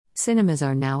Cinemas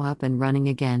are now up and running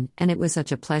again, and it was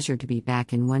such a pleasure to be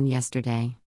back in one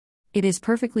yesterday. It is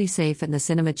perfectly safe, and the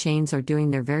cinema chains are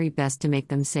doing their very best to make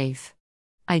them safe.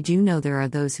 I do know there are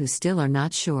those who still are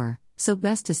not sure, so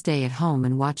best to stay at home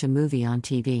and watch a movie on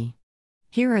TV.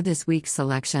 Here are this week's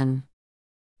selection.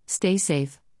 Stay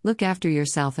safe, look after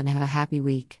yourself, and have a happy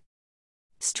week.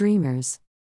 Streamers.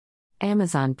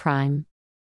 Amazon Prime.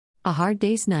 A Hard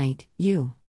Day's Night,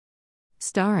 You.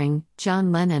 Starring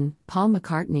John Lennon, Paul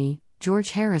McCartney,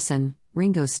 George Harrison,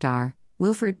 Ringo Starr,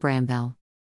 Wilfrid Brambell.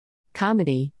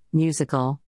 Comedy,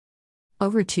 musical.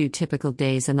 Over 2 typical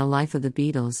days in the life of the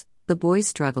Beatles, the boys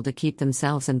struggle to keep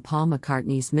themselves and Paul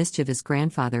McCartney's mischievous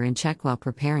grandfather in check while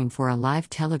preparing for a live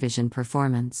television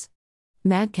performance.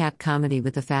 Madcap comedy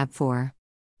with the Fab Four.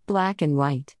 Black and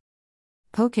White.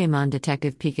 Pokémon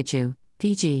Detective Pikachu,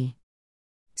 PG.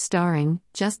 Starring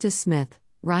Justice Smith,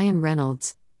 Ryan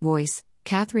Reynolds, voice,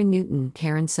 Catherine Newton,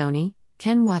 Karen Sony,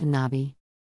 Ken Watanabe.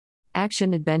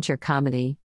 Action-adventure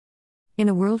comedy. In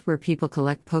a world where people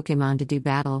collect Pokémon to do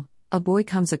battle, a boy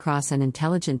comes across an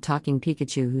intelligent talking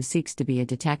Pikachu who seeks to be a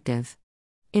detective.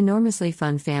 Enormously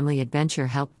fun family adventure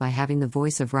helped by having the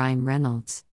voice of Ryan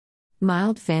Reynolds.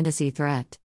 Mild fantasy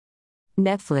threat.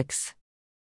 Netflix.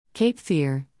 Cape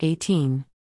Fear, 18.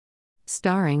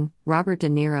 Starring Robert De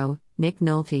Niro, Nick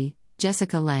Nolte,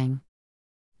 Jessica Lange.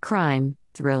 Crime,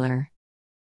 thriller.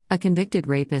 A convicted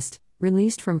rapist,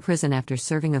 released from prison after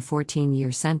serving a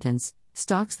 14-year sentence,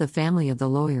 stalks the family of the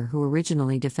lawyer who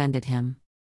originally defended him.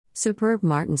 Superb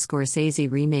Martin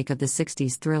Scorsese remake of the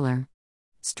 60s thriller.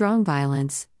 Strong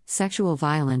violence, sexual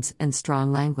violence, and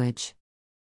strong language.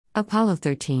 Apollo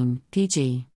 13,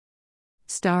 PG.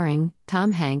 Starring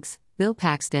Tom Hanks, Bill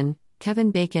Paxton,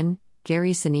 Kevin Bacon,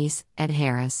 Gary Sinise, Ed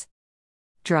Harris.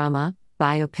 Drama,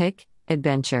 biopic,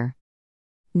 adventure.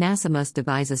 NASA must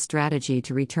devise a strategy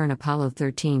to return Apollo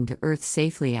 13 to Earth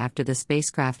safely after the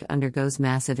spacecraft undergoes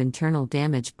massive internal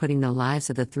damage, putting the lives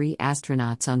of the 3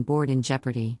 astronauts on board in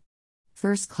jeopardy.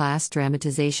 First-class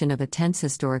dramatization of a tense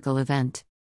historical event.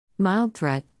 Mild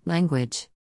threat, language.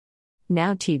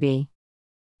 Now TV.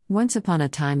 Once Upon a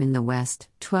Time in the West,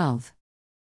 12.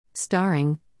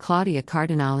 Starring Claudia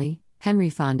Cardinale, Henry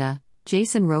Fonda,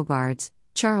 Jason Robards,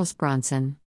 Charles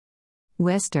Bronson.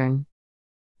 Western.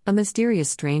 A mysterious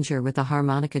stranger with a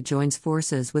harmonica joins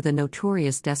forces with a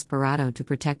notorious desperado to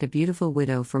protect a beautiful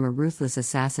widow from a ruthless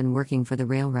assassin working for the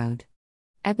railroad.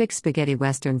 Epic spaghetti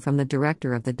western from the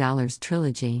director of the Dollars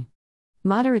trilogy.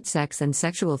 Moderate sex and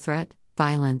sexual threat,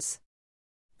 violence.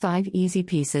 5 Easy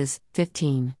Pieces,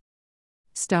 15.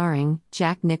 Starring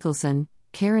Jack Nicholson,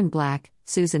 Karen Black,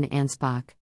 Susan Ansbach.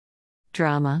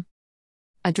 Drama.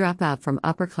 A dropout from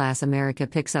upper-class America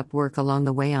picks up work along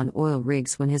the way on oil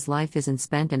rigs when his life isn't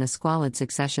spent in a squalid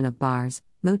succession of bars,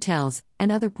 motels,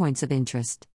 and other points of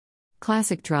interest.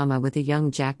 Classic drama with a young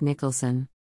Jack Nicholson.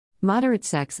 Moderate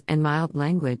sex and mild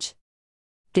language.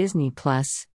 Disney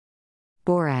Plus.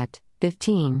 Borat,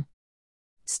 15.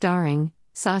 Starring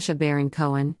Sacha Baron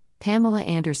Cohen, Pamela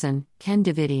Anderson, Ken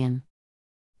Davidian.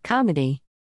 Comedy.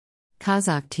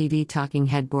 Kazakh TV talking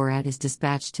head Borat is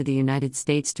dispatched to the United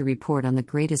States to report on the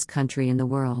greatest country in the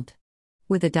world.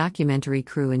 With a documentary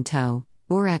crew in tow,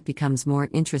 Borat becomes more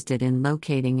interested in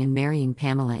locating and marrying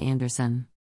Pamela Anderson.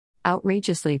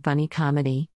 Outrageously funny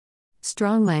comedy.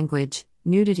 Strong language,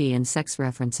 nudity, and sex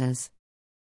references.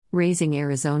 Raising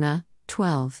Arizona,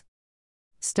 12.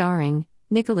 Starring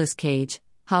Nicolas Cage,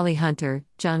 Holly Hunter,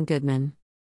 John Goodman.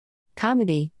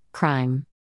 Comedy, crime.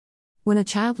 When a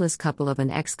childless couple of an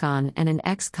ex-con and an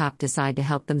ex-cop decide to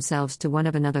help themselves to one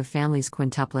of another family's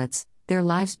quintuplets, their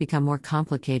lives become more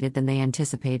complicated than they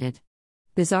anticipated.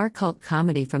 Bizarre cult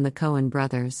comedy from the Coen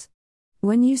brothers.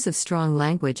 When use of strong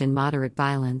language and moderate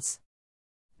violence.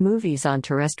 Movies on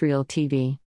terrestrial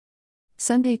TV.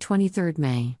 Sunday, 23rd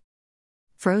May.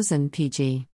 Frozen,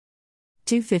 PG.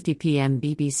 2:50 p.m.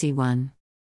 BBC One.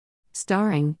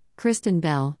 Starring Kristen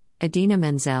Bell, Idina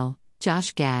Menzel,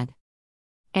 Josh Gad.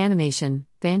 Animation,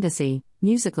 fantasy,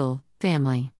 musical,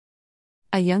 family.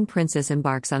 A young princess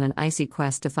embarks on an icy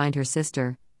quest to find her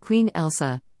sister, Queen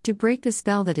Elsa, to break the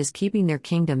spell that is keeping their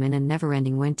kingdom in a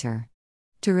never-ending winter.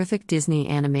 Terrific Disney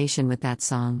animation with that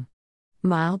song.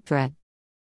 Mild threat.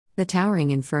 The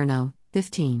Towering Inferno,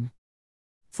 15.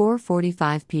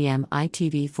 4:45 p.m.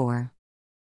 ITV4.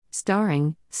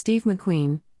 Starring Steve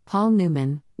McQueen, Paul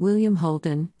Newman, William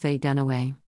Holden, Faye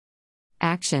Dunaway.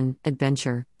 Action,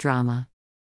 adventure, drama.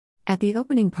 At the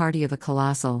opening party of a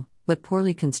colossal, but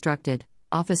poorly constructed,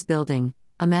 office building,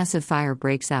 a massive fire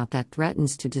breaks out that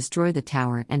threatens to destroy the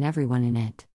tower and everyone in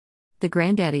it. The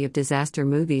granddaddy of disaster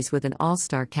movies with an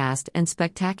all-star cast and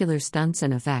spectacular stunts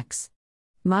and effects.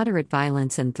 Moderate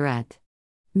violence and threat.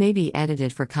 May be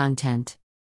edited for content.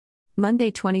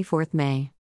 Monday, 24th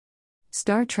May.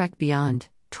 Star Trek Beyond,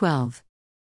 12.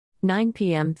 9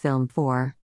 p.m. Film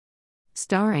 4.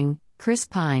 Starring Chris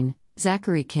Pine,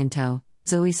 Zachary Quinto,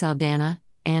 Zoe Saldana,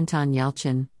 Anton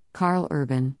Yelchin, Carl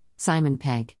Urban, Simon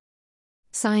Pegg.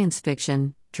 Science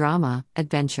fiction, drama,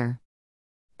 adventure.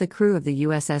 The crew of the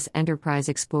USS Enterprise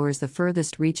explores the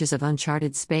furthest reaches of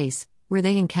uncharted space, where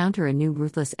they encounter a new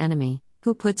ruthless enemy,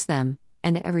 who puts them,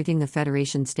 and everything the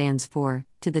Federation stands for,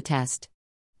 to the test.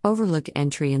 Overlooked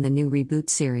entry in the new reboot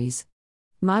series.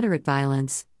 Moderate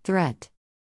violence, threat.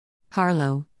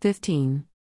 Harlow, 15.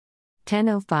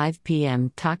 10:05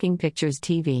 p.m. Talking Pictures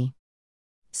TV.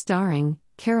 Starring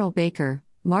Carol Baker,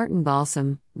 Martin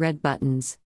Balsam, Red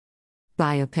Buttons.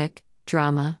 Biopic,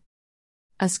 drama.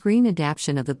 A screen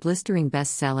adaptation of the blistering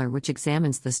bestseller which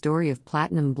examines the story of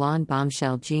platinum blonde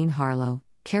bombshell Jean Harlow,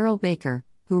 Carol Baker,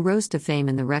 who rose to fame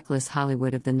in the reckless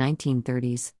Hollywood of the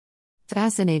 1930s.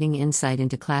 Fascinating insight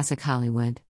into classic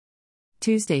Hollywood.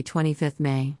 Tuesday, 25th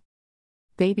May.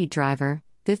 Baby Driver,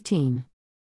 15.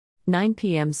 9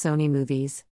 p.m. Sony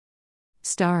Movies.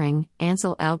 Starring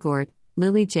Ansel Elgort,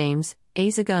 Lily James,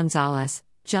 Asa Gonzalez,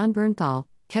 John Bernthal,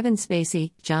 Kevin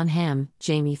Spacey, John Hamm,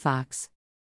 Jamie Foxx.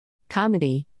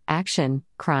 Comedy, action,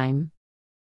 crime.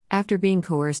 After being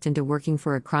coerced into working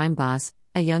for a crime boss,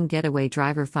 a young getaway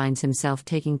driver finds himself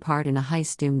taking part in a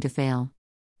heist doomed to fail.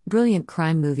 Brilliant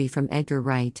crime movie from Edgar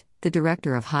Wright, the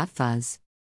director of Hot Fuzz.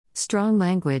 Strong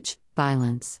language,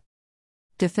 violence.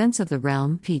 Defense of the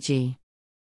Realm, PG.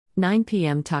 9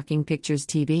 p.m. Talking Pictures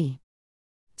TV.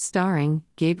 Starring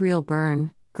Gabriel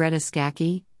Byrne, Greta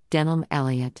Scacchi, Denholm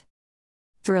Elliott.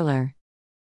 Thriller.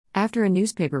 After a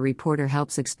newspaper reporter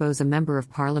helps expose a member of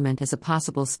parliament as a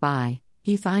possible spy,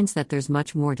 he finds that there's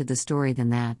much more to the story than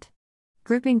that.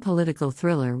 Gripping political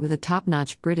thriller with a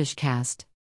top-notch British cast.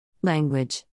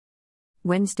 Language.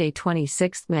 Wednesday,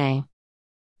 26th May.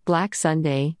 Black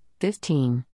Sunday,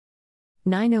 15.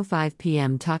 9:05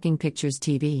 p.m. Talking Pictures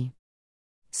TV.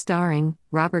 Starring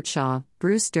Robert Shaw,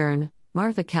 Bruce Dern,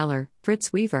 Martha Keller,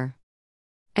 Fritz Weaver.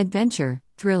 Adventure,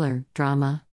 thriller,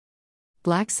 drama.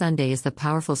 Black Sunday is the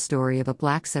powerful story of a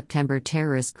Black September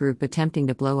terrorist group attempting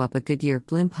to blow up a Goodyear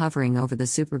blimp hovering over the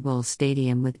Super Bowl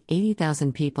stadium with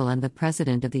 80,000 people and the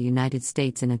President of the United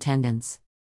States in attendance.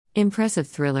 Impressive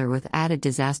thriller with added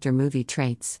disaster movie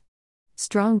traits.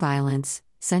 Strong violence,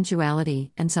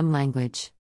 sensuality, and some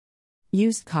language.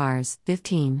 Used Cars,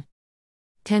 15.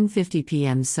 10:50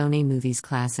 p.m. Sony Movies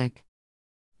Classic.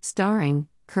 Starring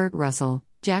Kurt Russell,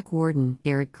 Jack Warden,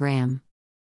 Eric Graham.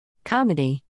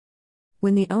 Comedy.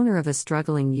 When the owner of a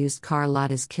struggling used car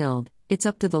lot is killed, it's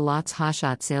up to the lot's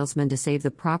hotshot salesman to save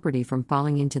the property from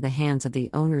falling into the hands of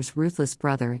the owner's ruthless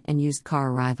brother and used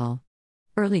car rival.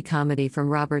 Early comedy from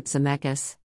Robert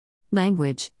Zemeckis.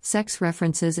 Language, sex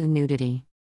references and nudity.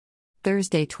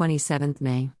 Thursday, 27th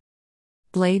May.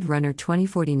 Blade Runner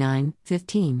 2049,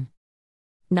 15.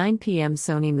 9 p.m.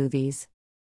 Sony Movies.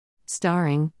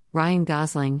 Starring Ryan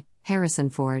Gosling, Harrison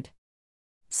Ford.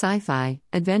 Sci-fi,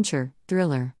 adventure,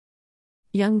 thriller.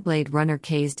 Young Blade Runner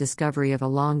K's discovery of a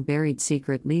long-buried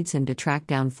secret leads him to track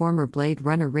down former Blade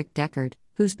Runner Rick Deckard,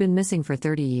 who's been missing for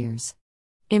 30 years.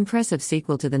 Impressive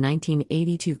sequel to the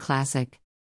 1982 classic.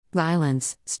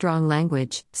 Violence, strong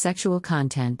language, sexual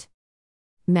content.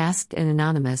 Masked and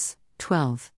Anonymous,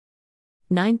 12.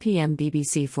 9 p.m.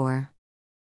 BBC 4.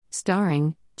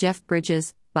 Starring Jeff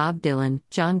Bridges, Bob Dylan,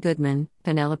 John Goodman,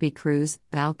 Penelope Cruz,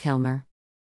 Val Kilmer.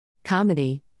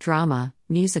 Comedy, drama,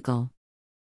 musical.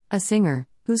 A singer,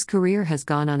 whose career has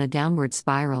gone on a downward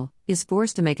spiral, is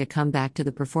forced to make a comeback to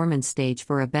the performance stage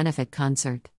for a benefit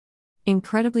concert.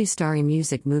 Incredibly starry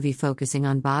music movie focusing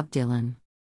on Bob Dylan.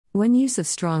 One use of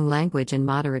strong language and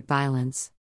moderate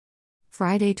violence.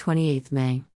 Friday, 28th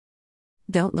May.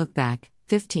 Don't Look Back,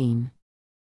 15.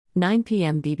 9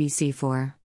 p.m. BBC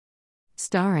 4.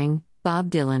 Starring Bob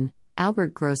Dylan,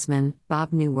 Albert Grossman,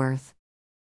 Bob Newworth.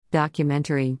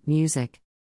 Documentary, music.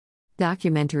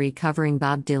 Documentary covering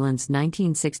Bob Dylan's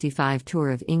 1965 tour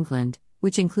of England,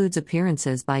 which includes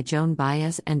appearances by Joan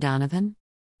Baez and Donovan.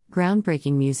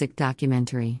 Groundbreaking music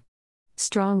documentary.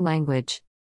 Strong language.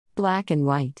 Black and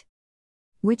white.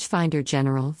 Witchfinder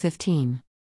General, 15.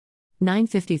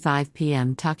 9:55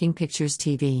 p.m. Talking Pictures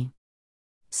TV.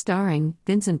 Starring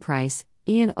Vincent Price,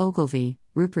 Ian Ogilvy,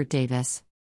 Rupert Davis.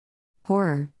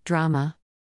 Horror, drama.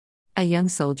 A young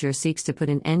soldier seeks to put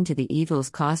an end to the evils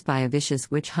caused by a vicious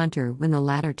witch hunter when the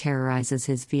latter terrorizes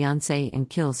his fiancée and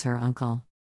kills her uncle.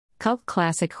 Cult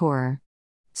classic horror.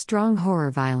 Strong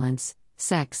horror violence,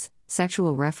 sex,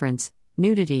 sexual reference,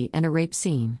 nudity and a rape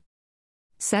scene.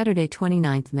 Saturday,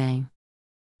 29th May.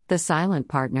 The Silent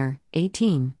Partner,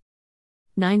 18.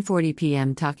 9:40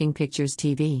 p.m. Talking Pictures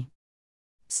TV.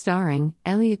 Starring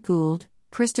Elliot Gould,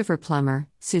 Christopher Plummer,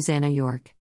 Susanna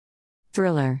York.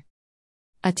 Thriller.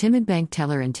 A timid bank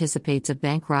teller anticipates a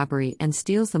bank robbery and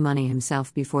steals the money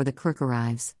himself before the crook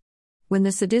arrives. When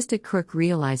the sadistic crook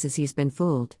realizes he's been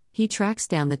fooled, he tracks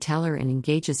down the teller and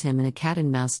engages him in a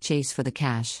cat-and-mouse chase for the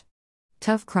cash.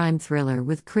 Tough crime thriller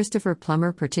with Christopher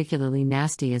Plummer particularly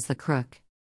nasty as the crook.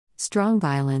 Strong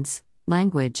violence,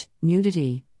 language,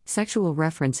 nudity, sexual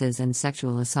references and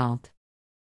sexual assault.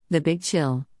 The Big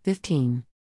Chill, 15.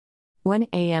 1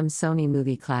 a.m. Sony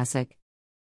Movie Classic.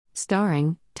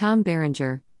 Starring Tom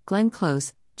Berenger, Glenn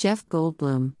Close, Jeff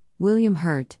Goldblum, William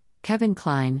Hurt, Kevin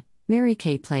Kline, Mary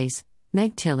Kay Place,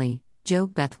 Meg Tilly, Joe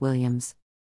Beth Williams.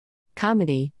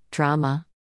 Comedy, drama.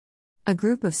 A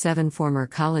group of 7 former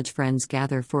college friends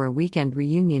gather for a weekend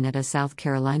reunion at a South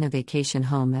Carolina vacation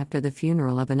home after the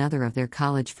funeral of another of their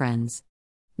college friends.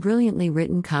 Brilliantly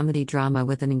written comedy drama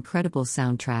with an incredible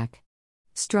soundtrack.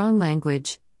 Strong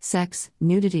language, sex,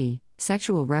 nudity,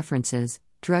 sexual references,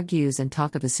 drug use and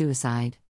talk of a suicide.